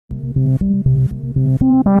Hi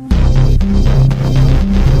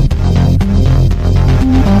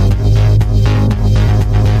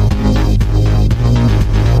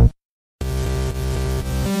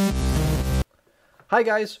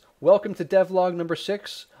guys, welcome to devlog number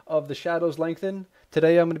 6 of The Shadows Lengthen.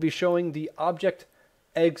 Today I'm going to be showing the object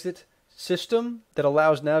exit system that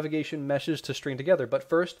allows navigation meshes to string together. But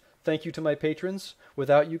first, thank you to my patrons.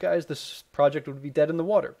 Without you guys, this project would be dead in the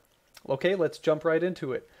water. Okay, let's jump right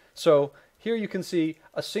into it. So here you can see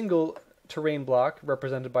a single terrain block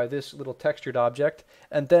represented by this little textured object,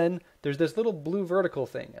 and then there's this little blue vertical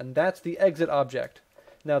thing, and that's the exit object.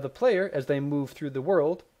 Now the player, as they move through the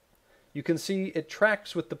world, you can see it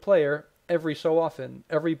tracks with the player every so often.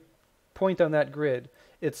 Every point on that grid,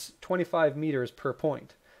 it's 25 meters per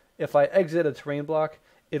point. If I exit a terrain block,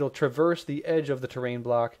 it'll traverse the edge of the terrain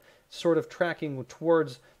block, sort of tracking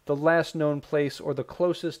towards the last known place or the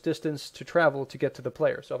closest distance to travel to get to the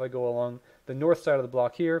player. So if I go along the north side of the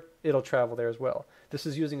block here, it'll travel there as well. This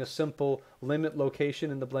is using a simple limit location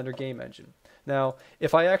in the Blender game engine. Now,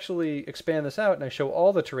 if I actually expand this out and I show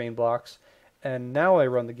all the terrain blocks, and now I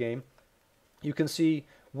run the game, you can see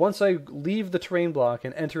once I leave the terrain block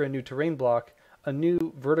and enter a new terrain block, a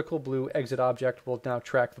new vertical blue exit object will now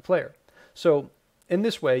track the player. So in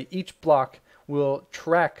this way, each block will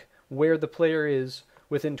track where the player is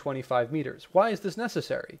within 25 meters. Why is this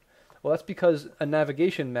necessary? Well, that's because a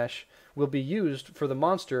navigation mesh will be used for the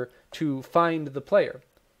monster to find the player.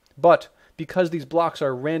 But because these blocks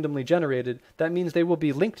are randomly generated, that means they will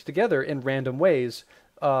be linked together in random ways,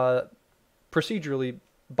 procedurally,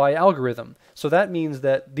 by algorithm. So that means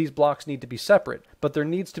that these blocks need to be separate, but there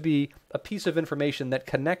needs to be a piece of information that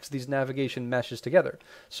connects these navigation meshes together.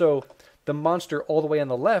 So the monster all the way on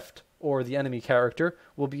the left, or the enemy character,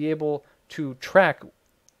 will be able to track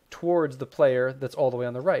towards the player that's all the way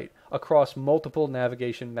on the right across multiple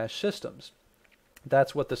navigation mesh systems.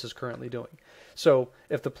 That's what this is currently doing. So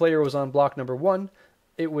if the player was on block number 1,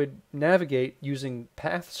 it would navigate using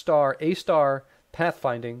path star A star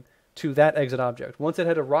pathfinding to that exit object. Once it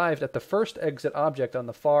had arrived at the first exit object on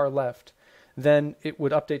the far left, then it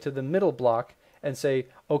would update to the middle block and say,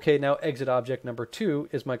 okay, now exit object number 2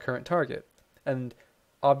 is my current target. And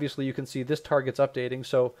obviously you can see this target's updating,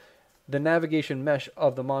 so the navigation mesh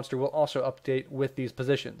of the monster will also update with these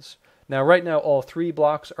positions. Now right now all 3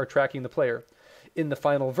 blocks are tracking the player. In the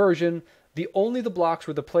final version, only the blocks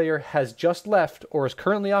where the player has just left or is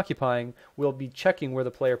currently occupying will be checking where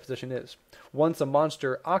the player position is. Once a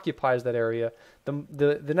monster occupies that area,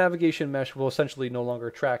 the navigation mesh will essentially no longer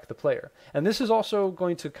track the player. And this is also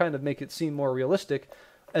going to kind of make it seem more realistic,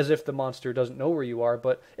 as if the monster doesn't know where you are,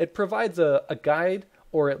 but it provides a guide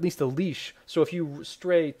or at least a leash. So if you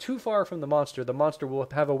stray too far from the monster will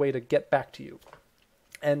have a way to get back to you.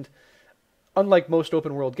 And unlike most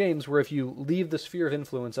open world games where if you leave the sphere of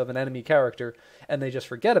influence of an enemy character and they just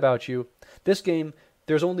forget about you, this game,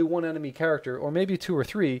 there's only one enemy character, or maybe 2 or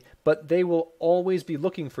 3, but they will always be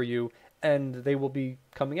looking for you and they will be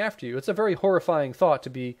coming after you. It's a very horrifying thought to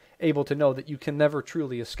be able to know that you can never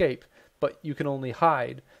truly escape, but you can only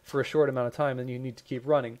hide for a short amount of time and you need to keep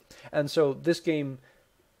running. And so this game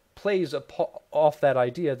plays off that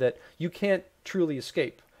idea that you can't truly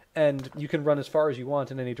escape. And you can run as far as you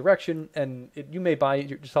want in any direction, and you may buy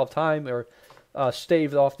yourself time or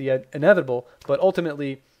stave off the inevitable, but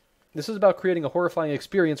ultimately, this is about creating a horrifying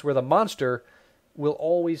experience where the monster will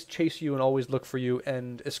always chase you and always look for you,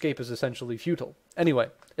 and escape is essentially futile. Anyway,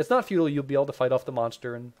 it's not futile, you'll be able to fight off the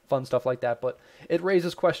monster and fun stuff like that, but it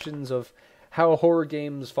raises questions of how horror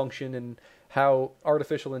games function and how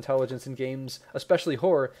artificial intelligence in games, especially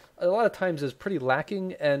horror, a lot of times is pretty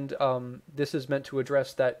lacking, and this is meant to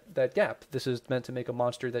address that gap. This is meant to make a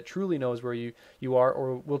monster that truly knows where you are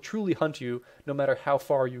or will truly hunt you no matter how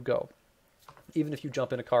far you go, even if you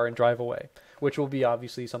jump in a car and drive away, which will be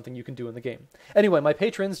obviously something you can do in the game. Anyway, my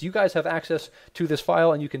patrons, you guys have access to this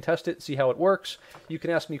file and you can test it, see how it works. You can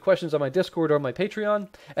ask me questions on my Discord or my Patreon,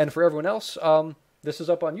 and for everyone else, this is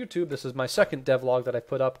up on YouTube. This is my second devlog that I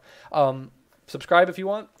put up. Subscribe if you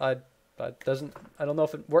want. I don't know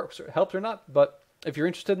if it works or helps or not, but if you're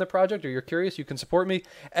interested in the project or you're curious, you can support me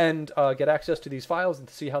and get access to these files and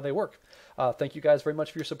to see how they work. Thank you guys very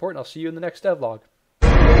much for your support, and I'll see you in the next devlog.